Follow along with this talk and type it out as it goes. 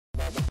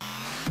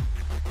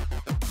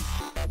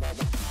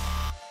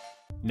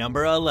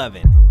Number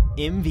 11.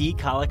 MV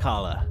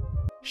Kalakala.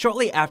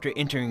 Shortly after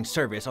entering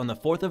service on the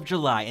 4th of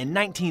July in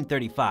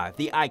 1935,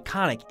 the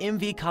iconic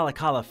MV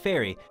Kalakala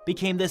ferry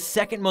became the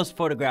second most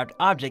photographed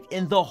object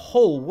in the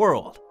whole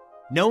world.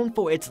 Known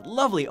for its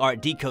lovely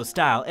Art Deco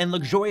style and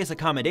luxurious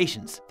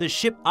accommodations, the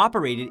ship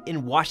operated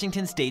in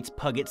Washington State's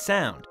Puget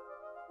Sound.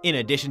 In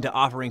addition to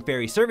offering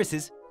ferry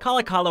services,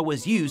 Kalakala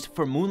was used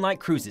for moonlight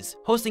cruises,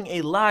 hosting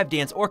a live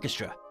dance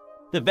orchestra.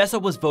 The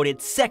vessel was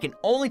voted second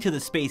only to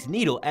the Space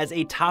Needle as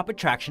a top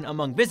attraction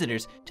among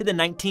visitors to the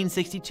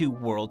 1962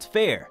 World's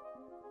Fair.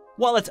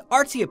 While its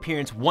artsy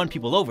appearance won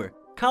people over,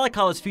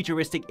 Kalakala's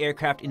futuristic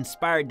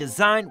aircraft-inspired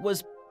design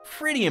was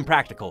pretty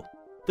impractical.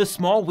 The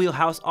small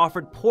wheelhouse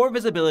offered poor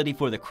visibility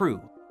for the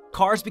crew.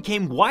 Cars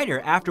became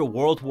wider after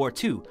World War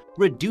II,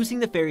 reducing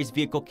the ferry's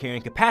vehicle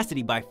carrying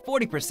capacity by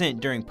 40%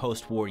 during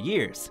post-war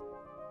years.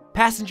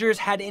 Passengers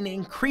had an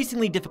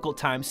increasingly difficult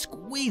time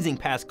squeezing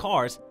past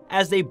cars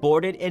as they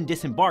boarded and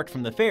disembarked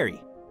from the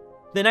ferry.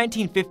 The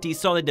 1950s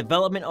saw the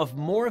development of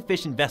more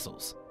efficient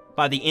vessels.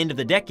 By the end of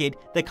the decade,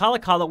 the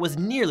Kalakala was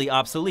nearly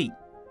obsolete.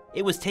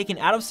 It was taken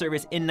out of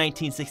service in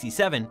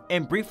 1967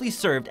 and briefly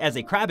served as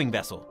a crabbing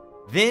vessel.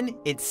 Then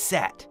it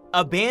sat,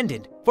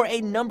 abandoned, for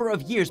a number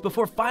of years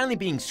before finally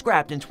being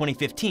scrapped in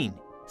 2015.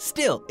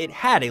 Still, it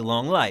had a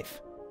long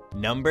life.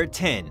 Number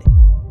 10.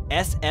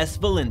 SS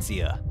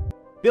Valencia.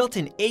 Built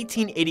in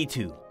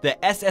 1882,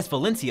 the SS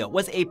Valencia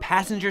was a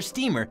passenger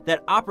steamer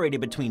that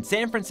operated between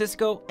San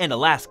Francisco and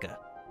Alaska.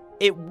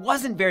 It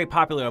wasn't very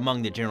popular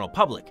among the general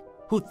public,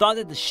 who thought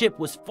that the ship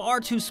was far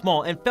too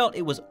small and felt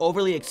it was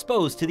overly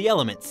exposed to the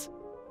elements.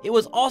 It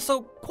was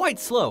also quite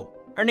slow,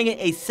 earning it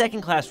a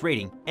second-class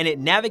rating, and it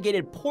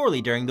navigated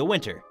poorly during the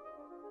winter.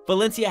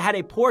 Valencia had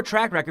a poor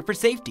track record for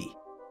safety.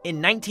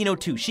 In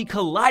 1902, she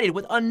collided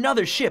with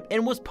another ship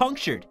and was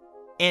punctured.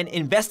 An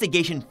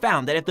investigation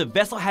found that if the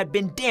vessel had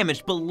been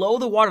damaged below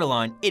the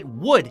waterline, it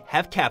would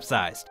have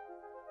capsized.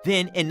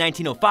 Then, in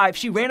 1905,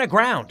 she ran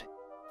aground.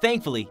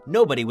 Thankfully,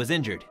 nobody was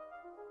injured.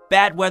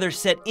 Bad weather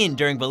set in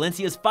during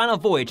Valencia's final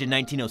voyage in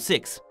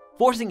 1906,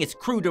 forcing its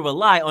crew to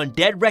rely on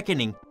dead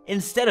reckoning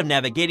instead of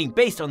navigating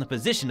based on the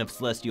position of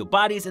celestial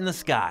bodies in the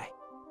sky.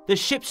 The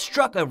ship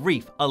struck a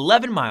reef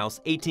 11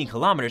 miles, 18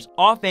 kilometers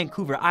off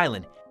Vancouver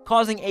Island,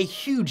 causing a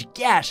huge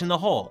gash in the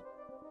hull.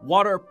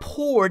 Water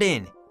poured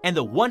in, and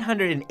the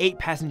 108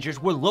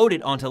 passengers were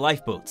loaded onto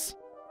lifeboats.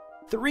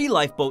 3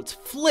 lifeboats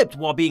flipped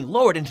while being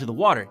lowered into the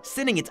water,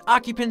 sending its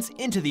occupants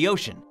into the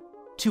ocean.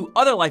 2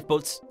 other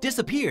lifeboats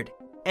disappeared,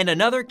 and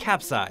another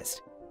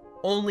capsized.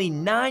 Only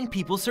 9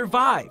 people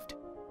survived.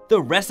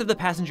 The rest of the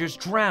passengers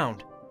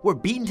drowned, were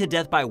beaten to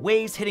death by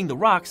waves hitting the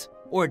rocks,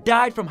 or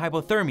died from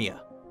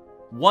hypothermia.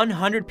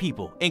 100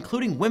 people,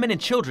 including women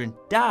and children,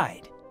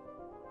 died.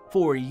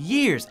 For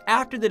years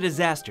after the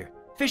disaster,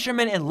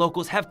 fishermen and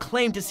locals have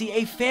claimed to see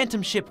a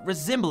phantom ship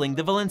resembling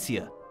the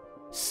Valencia.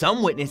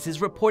 Some witnesses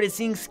reported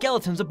seeing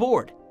skeletons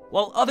aboard,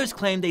 while others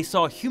claimed they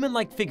saw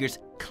human-like figures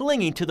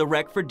clinging to the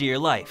wreck for dear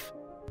life.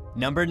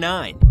 Number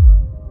 9.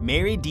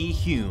 Mary D.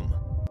 Hume.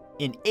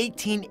 In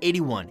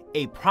 1881,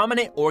 a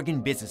prominent Oregon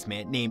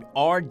businessman named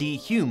R.D.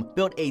 Hume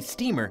built a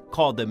steamer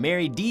called the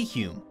Mary D.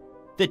 Hume.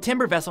 The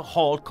timber vessel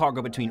hauled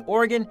cargo between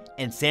Oregon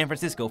and San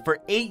Francisco for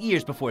 8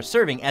 years before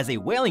serving as a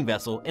whaling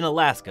vessel in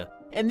Alaska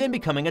and then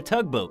becoming a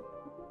tugboat.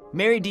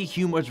 Mary D.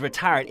 Hume was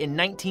retired in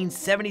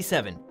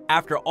 1977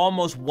 after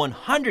almost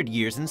 100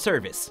 years in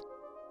service.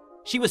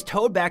 She was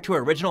towed back to her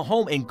original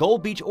home in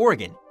Gold Beach,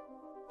 Oregon.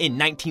 In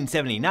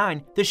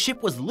 1979, the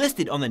ship was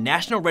listed on the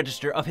National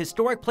Register of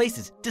Historic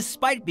Places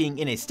despite being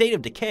in a state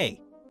of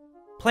decay.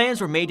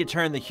 Plans were made to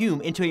turn the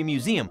Hume into a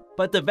museum,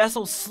 but the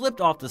vessel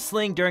slipped off the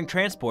sling during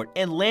transport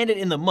and landed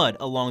in the mud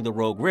along the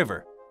Rogue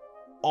River.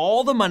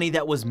 All the money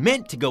that was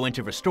meant to go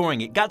into restoring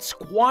it got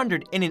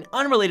squandered in an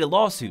unrelated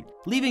lawsuit,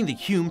 leaving the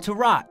Hume to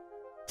rot.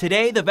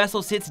 Today, the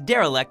vessel sits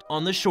derelict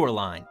on the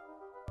shoreline.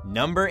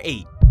 Number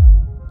 8.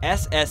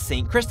 SS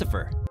St.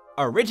 Christopher.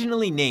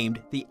 Originally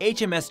named the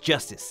HMS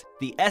Justice,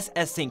 the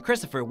SS St.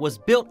 Christopher was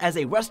built as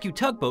a rescue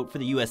tugboat for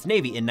the US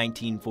Navy in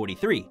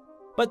 1943.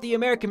 But the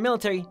American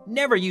military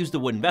never used the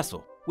wooden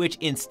vessel, which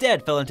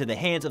instead fell into the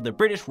hands of the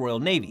British Royal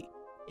Navy.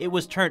 It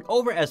was turned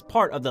over as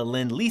part of the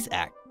Lend-Lease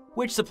Act,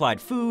 which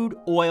supplied food,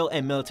 oil,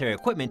 and military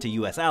equipment to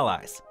US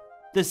allies.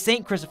 The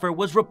St. Christopher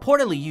was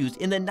reportedly used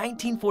in the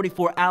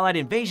 1944 Allied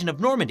invasion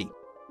of Normandy,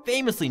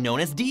 famously known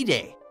as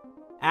D-Day.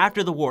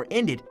 After the war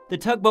ended, the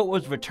tugboat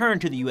was returned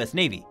to the US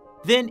Navy.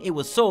 Then it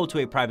was sold to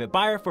a private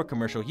buyer for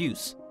commercial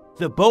use.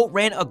 The boat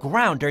ran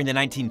aground during the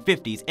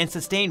 1950s and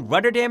sustained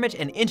rudder damage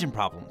and engine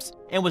problems,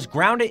 and was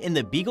grounded in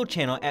the Beagle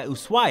Channel at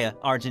Ushuaia,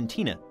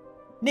 Argentina.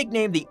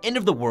 Nicknamed the End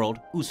of the World,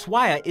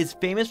 Ushuaia is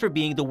famous for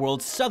being the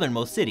world's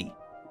southernmost city.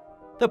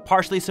 The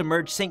partially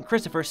submerged St.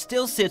 Christopher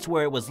still sits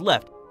where it was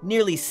left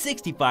nearly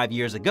 65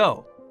 years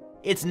ago.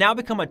 It's now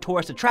become a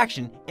tourist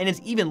attraction and is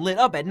even lit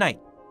up at night.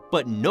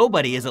 But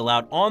nobody is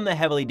allowed on the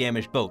heavily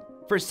damaged boat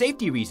for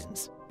safety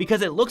reasons,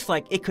 because it looks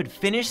like it could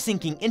finish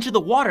sinking into the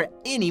water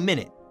any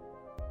minute.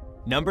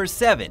 Number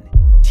 7.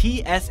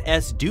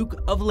 TSS Duke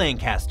of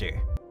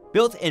Lancaster.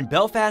 Built in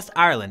Belfast,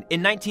 Ireland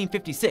in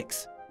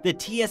 1956, The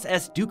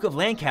TSS Duke of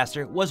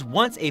Lancaster was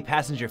once a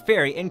passenger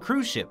ferry and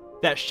cruise ship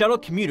that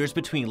shuttled commuters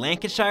between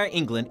Lancashire,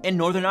 England, and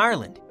Northern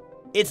Ireland.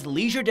 Its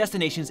leisure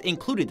destinations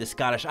included the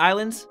Scottish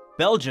Islands,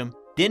 Belgium,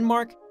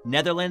 Denmark,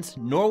 Netherlands,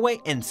 Norway,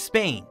 and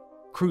Spain.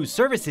 Cruise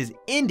services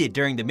ended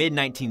during the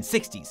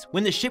mid-1960s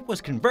when the ship was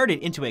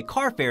converted into a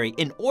car ferry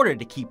in order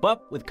to keep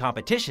up with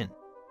competition.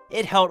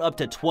 It held up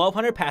to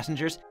 1,200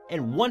 passengers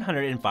and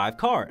 105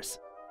 cars.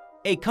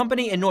 A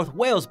company in North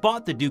Wales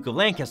bought the Duke of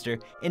Lancaster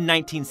in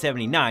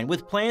 1979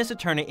 with plans to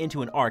turn it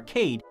into an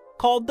arcade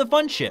called the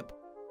Fun Ship.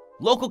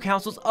 Local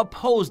councils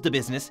opposed the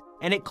business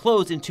and it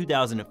closed in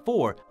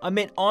 2004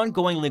 amid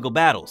ongoing legal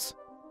battles.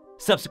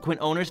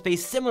 Subsequent owners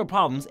faced similar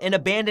problems and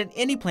abandoned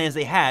any plans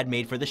they had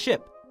made for the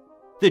ship.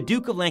 The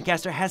Duke of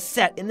Lancaster has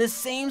sat in the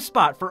same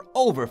spot for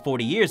over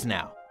 40 years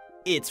now.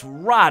 It's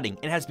rotting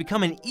and has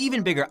become an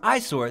even bigger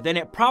eyesore than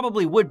it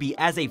probably would be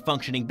as a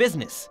functioning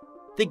business.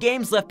 The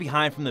games left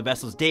behind from the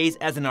vessel's days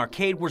as an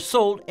arcade were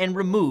sold and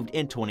removed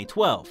in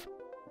 2012.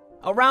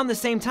 Around the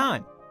same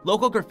time,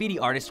 local graffiti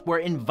artists were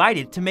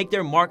invited to make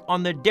their mark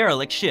on the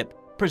derelict ship.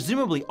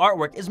 Presumably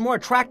artwork is more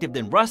attractive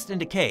than rust and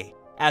decay.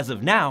 As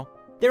of now,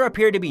 there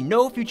appear to be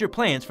no future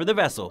plans for the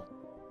vessel.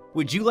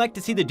 Would you like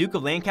to see the Duke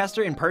of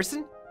Lancaster in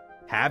person?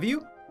 Have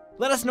you?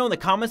 Let us know in the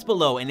comments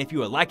below, and if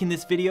you are liking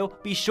this video,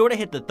 be sure to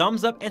hit the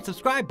thumbs up and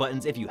subscribe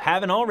buttons if you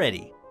haven't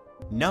already.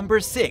 Number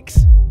 6.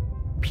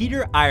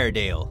 Peter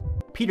Iredale.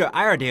 Peter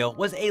Iredale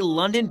was a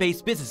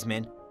London-based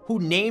businessman who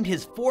named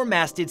his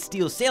four-masted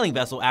steel sailing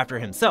vessel after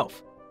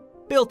himself.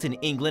 Built in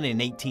England in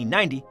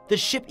 1890, the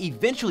ship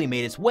eventually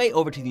made its way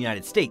over to the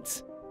United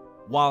States.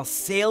 While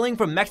sailing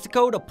from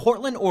Mexico to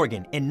Portland,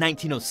 Oregon in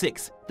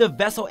 1906, the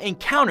vessel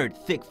encountered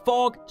thick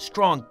fog,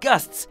 strong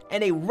gusts,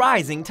 and a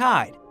rising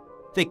tide.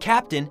 The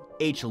captain,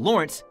 H.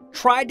 Lawrence,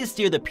 tried to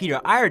steer the Peter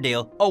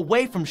Iredale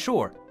away from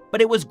shore, but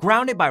it was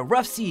grounded by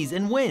rough seas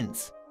and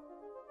winds.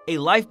 A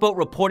lifeboat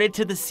reported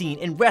to the scene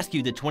and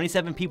rescued the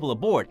 27 people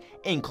aboard,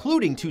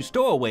 including 2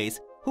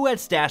 stowaways who had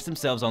stashed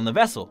themselves on the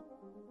vessel.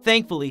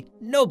 Thankfully,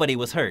 nobody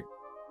was hurt.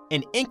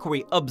 An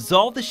inquiry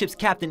absolved the ship's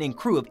captain and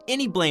crew of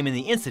any blame in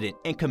the incident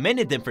and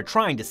commended them for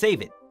trying to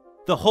save it.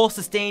 The hull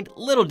sustained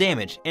little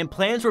damage and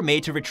plans were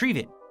made to retrieve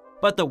it,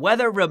 but the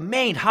weather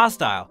remained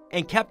hostile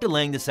and kept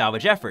delaying the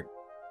salvage effort.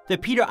 The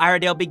Peter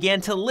Iredale began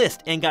to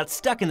list and got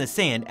stuck in the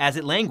sand as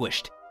it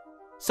languished.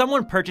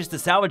 Someone purchased the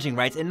salvaging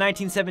rights in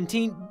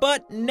 1917,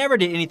 but never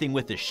did anything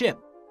with the ship.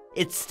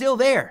 It's still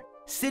there,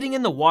 sitting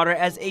in the water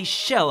as a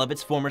shell of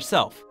its former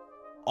self.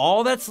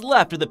 All that's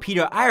left of the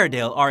Peter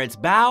Iredale are its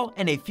bow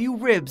and a few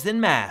ribs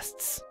and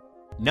masts.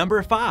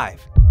 Number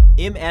 5.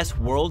 MS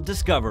World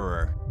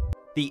Discoverer.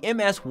 The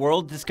MS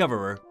World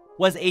Discoverer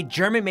was a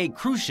German-made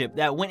cruise ship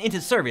that went into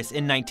service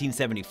in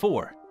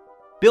 1974.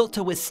 Built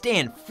to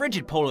withstand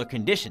frigid polar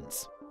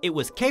conditions, it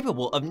was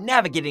capable of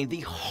navigating the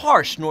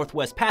harsh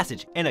Northwest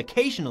Passage and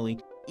occasionally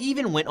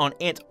even went on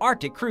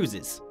Antarctic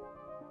cruises.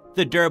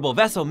 The durable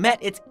vessel met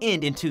its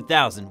end in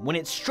 2000 when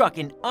it struck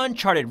an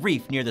uncharted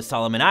reef near the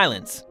Solomon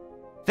Islands.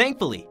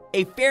 Thankfully,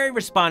 a ferry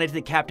responded to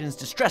the captain's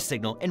distress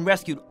signal and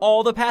rescued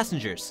all the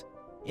passengers.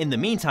 In the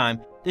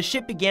meantime, the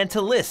ship began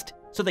to list,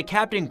 so the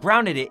captain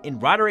grounded it in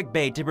Roderick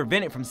Bay to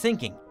prevent it from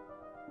sinking.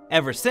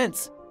 Ever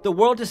since, the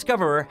World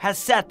Discoverer has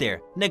sat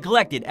there,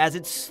 neglected as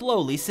it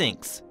slowly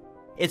sinks.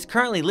 It's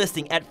currently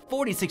listing at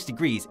 46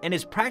 degrees and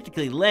is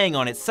practically laying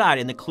on its side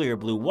in the clear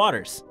blue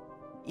waters.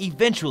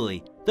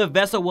 Eventually, the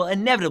vessel will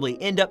inevitably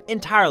end up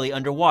entirely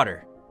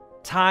underwater.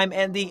 Time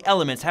and the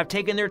elements have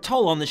taken their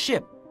toll on the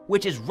ship,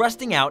 which is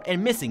rusting out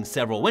and missing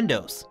several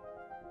windows.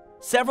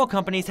 Several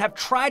companies have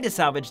tried to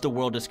salvage the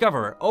World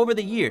Discoverer over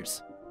the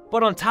years,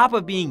 but on top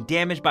of being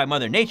damaged by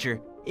Mother Nature,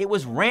 it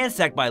was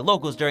ransacked by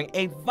locals during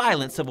a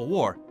violent civil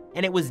war,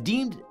 and it was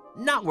deemed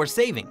not worth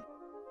saving.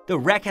 The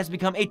wreck has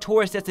become a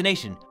tourist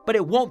destination, but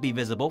it won't be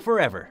visible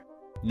forever.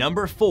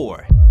 Number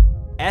 4.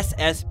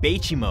 SS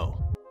Beichimo.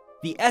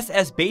 The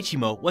SS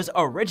Beichimo was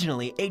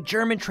originally a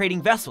German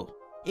trading vessel.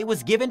 It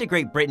was given to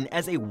Great Britain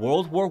as a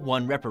World War I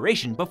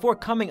reparation before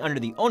coming under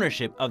the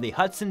ownership of the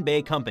Hudson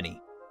Bay Company.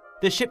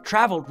 The ship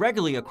traveled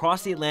regularly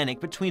across the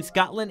Atlantic between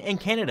Scotland and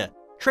Canada,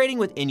 trading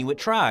with Inuit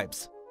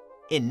tribes.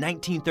 In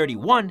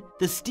 1931,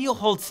 the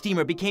steel-hulled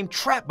steamer became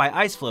trapped by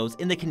ice floes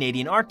in the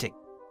Canadian Arctic.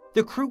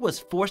 The crew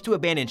was forced to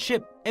abandon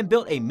ship and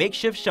built a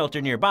makeshift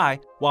shelter nearby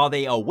while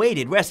they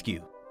awaited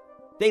rescue.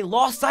 They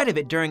lost sight of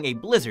it during a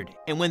blizzard,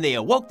 and when they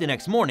awoke the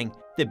next morning,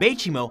 the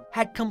Beichimo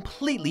had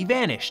completely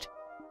vanished.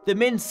 The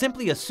men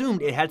simply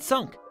assumed it had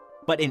sunk,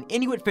 but an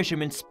Inuit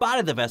fisherman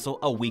spotted the vessel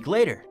a week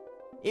later.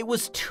 It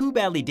was too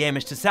badly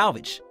damaged to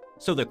salvage,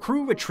 so the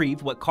crew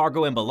retrieved what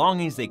cargo and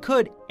belongings they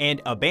could and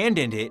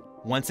abandoned it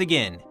once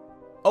again.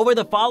 Over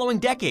the following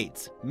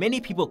decades, many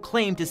people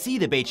claimed to see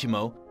the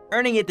Beichimo,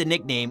 earning it the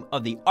nickname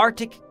of the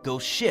Arctic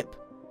Ghost Ship.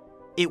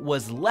 It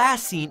was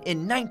last seen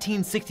in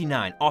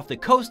 1969 off the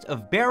coast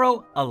of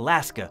Barrow,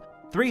 Alaska,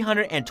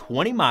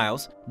 320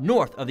 miles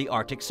north of the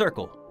Arctic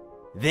Circle.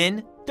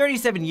 Then,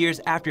 37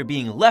 years after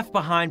being left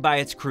behind by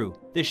its crew,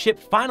 the ship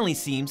finally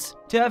seems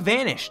to have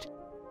vanished.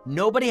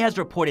 Nobody has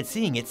reported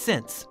seeing it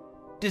since.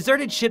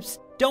 Deserted ships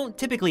don't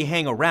typically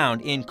hang around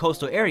in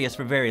coastal areas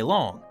for very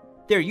long.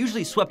 They're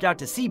usually swept out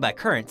to sea by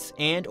currents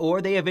or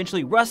they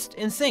eventually rust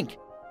and sink.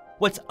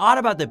 What's odd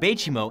about the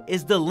Beichimo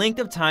is the length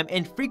of time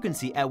and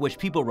frequency at which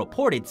people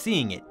reported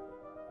seeing it.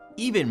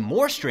 Even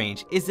more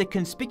strange is the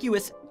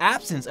conspicuous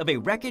absence of a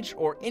wreckage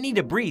or any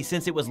debris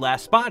since it was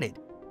last spotted.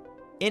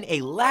 In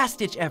a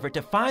last-ditch effort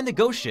to find the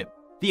ghost ship,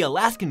 the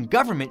Alaskan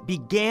government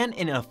began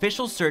an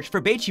official search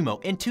for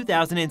Beichimo in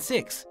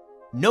 2006.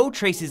 No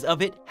traces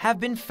of it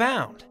have been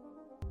found.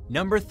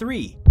 Number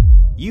 3.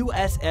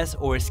 USS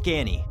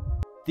Oriskany.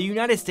 The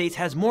United States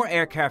has more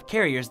aircraft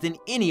carriers than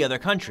any other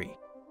country.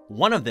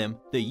 One of them,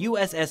 the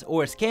USS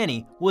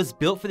Oriskany, was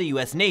built for the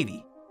US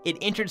Navy. It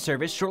entered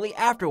service shortly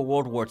after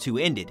World War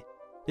II ended.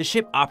 The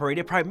ship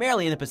operated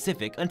primarily in the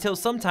Pacific until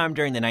sometime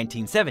during the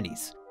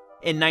 1970s.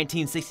 In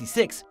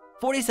 1966,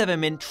 47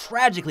 men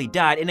tragically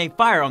died in a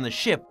fire on the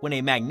ship when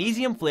a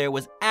magnesium flare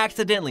was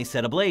accidentally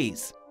set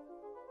ablaze.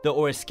 The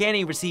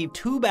Oriskany received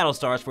 2 battle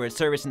stars for its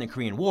service in the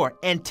Korean War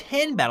and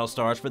 10 battle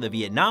stars for the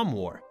Vietnam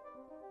War.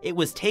 It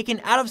was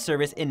taken out of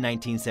service in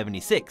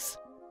 1976.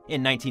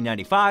 In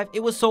 1995, it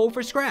was sold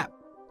for scrap,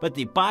 but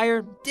the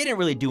buyer didn't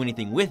really do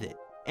anything with it,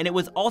 and it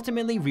was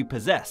ultimately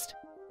repossessed.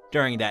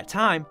 During that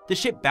time, the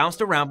ship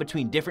bounced around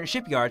between different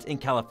shipyards in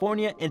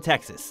California and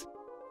Texas.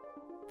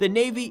 The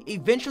Navy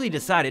eventually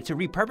decided to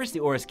repurpose the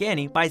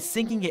Oriskany by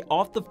sinking it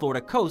off the Florida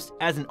coast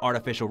as an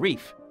artificial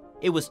reef.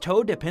 It was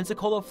towed to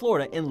Pensacola,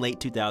 Florida in late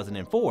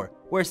 2004,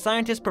 where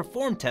scientists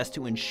performed tests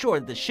to ensure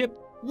that the ship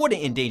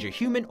wouldn't endanger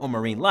human or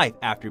marine life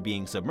after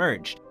being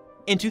submerged.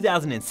 In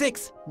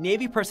 2006,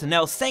 Navy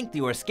personnel sank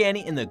the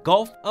Oriskany in the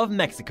Gulf of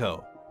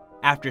Mexico.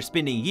 After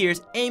spending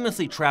years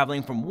aimlessly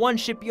traveling from one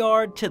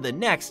shipyard to the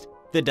next,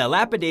 the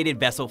dilapidated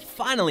vessel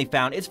finally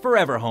found its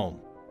forever home.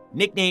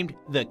 Nicknamed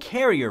the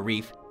Carrier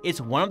Reef,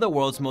 it's one of the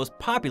world's most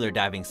popular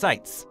diving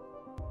sites.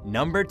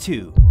 Number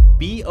 2.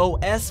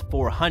 BOS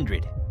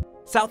 400.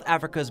 South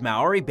Africa's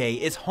Maori Bay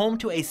is home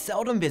to a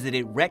seldom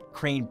visited wrecked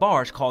crane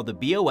barge called the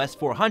BOS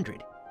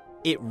 400.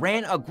 It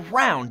ran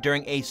aground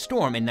during a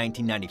storm in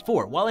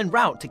 1994 while en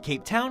route to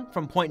Cape Town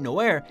from Point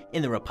Noire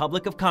in the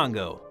Republic of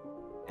Congo.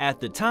 At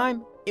the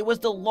time, it was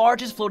the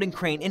largest floating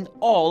crane in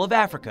all of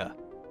Africa.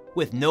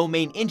 With no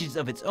main engines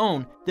of its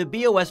own, the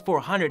BOS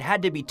 400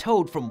 had to be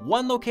towed from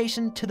one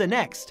location to the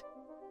next.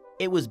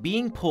 It was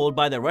being pulled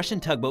by the Russian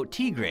tugboat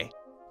Tigre,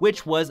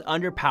 which was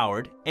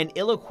underpowered and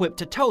ill-equipped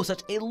to tow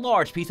such a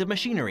large piece of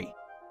machinery.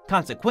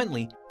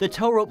 Consequently, the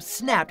tow rope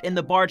snapped and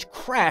the barge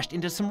crashed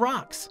into some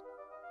rocks.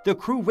 The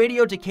crew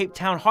radioed to Cape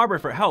Town Harbor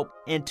for help,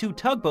 and 2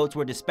 tugboats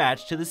were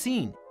dispatched to the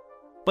scene.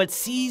 But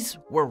seas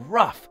were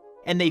rough,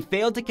 and they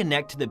failed to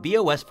connect to the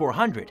BOS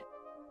 400.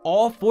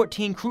 All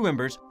 14 crew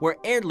members were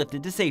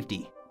airlifted to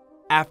safety.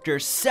 After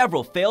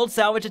several failed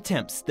salvage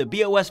attempts, the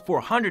BOS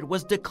 400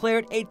 was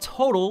declared a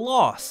total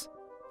loss.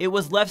 It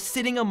was left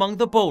sitting among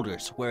the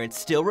boulders, where it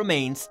still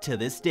remains to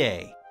this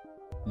day.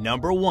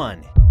 Number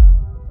 1.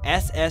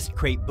 SS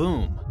Crape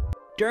Boom.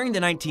 During the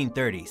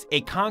 1930s,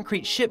 a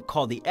concrete ship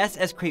called the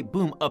SS Crape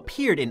Boom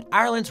appeared in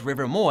Ireland's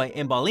River Moy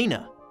in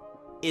Ballina.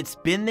 It's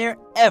been there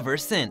ever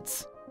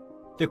since.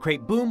 The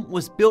Crape Boom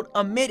was built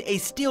amid a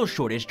steel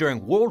shortage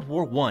during World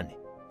War I.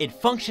 It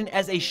functioned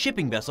as a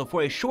shipping vessel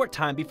for a short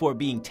time before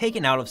being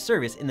taken out of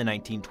service in the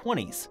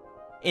 1920s.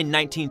 In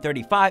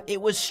 1935, it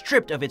was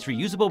stripped of its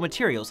reusable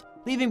materials,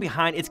 leaving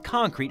behind its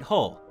concrete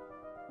hull.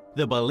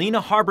 The Ballina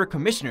Harbor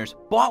Commissioners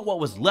bought what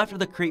was left of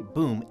the Crape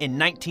Boom in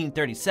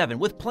 1937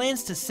 with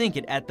plans to sink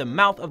it at the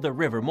mouth of the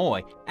River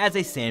Moy as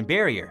a sand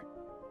barrier.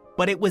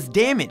 But it was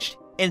damaged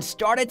and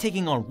started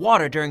taking on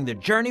water during the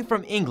journey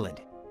from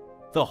England.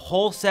 The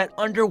hull sat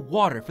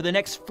underwater for the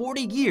next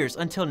 40 years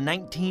until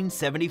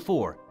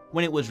 1974,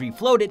 when it was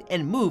refloated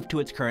and moved to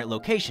its current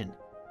location.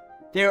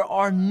 There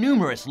are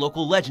numerous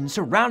local legends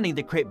surrounding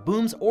the Crape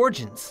Boom's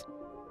origins.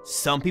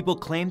 Some people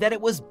claim that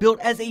it was built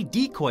as a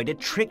decoy to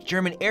trick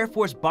German Air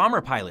Force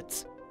bomber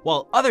pilots,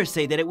 while others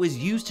say that it was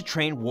used to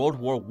train World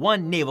War I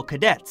naval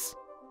cadets.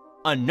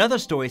 Another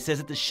story says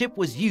that the ship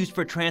was used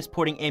for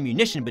transporting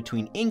ammunition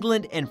between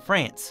England and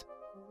France.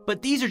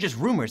 But these are just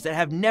rumors that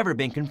have never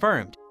been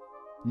confirmed.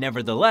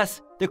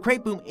 Nevertheless, the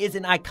Crape Boom is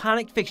an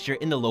iconic fixture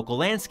in the local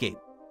landscape.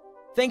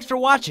 Thanks for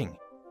watching!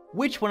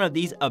 Which one of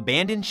these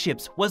abandoned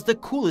ships was the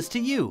coolest to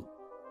you?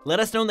 Let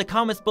us know in the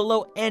comments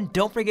below, and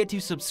don't forget to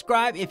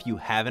subscribe if you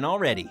haven't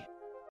already.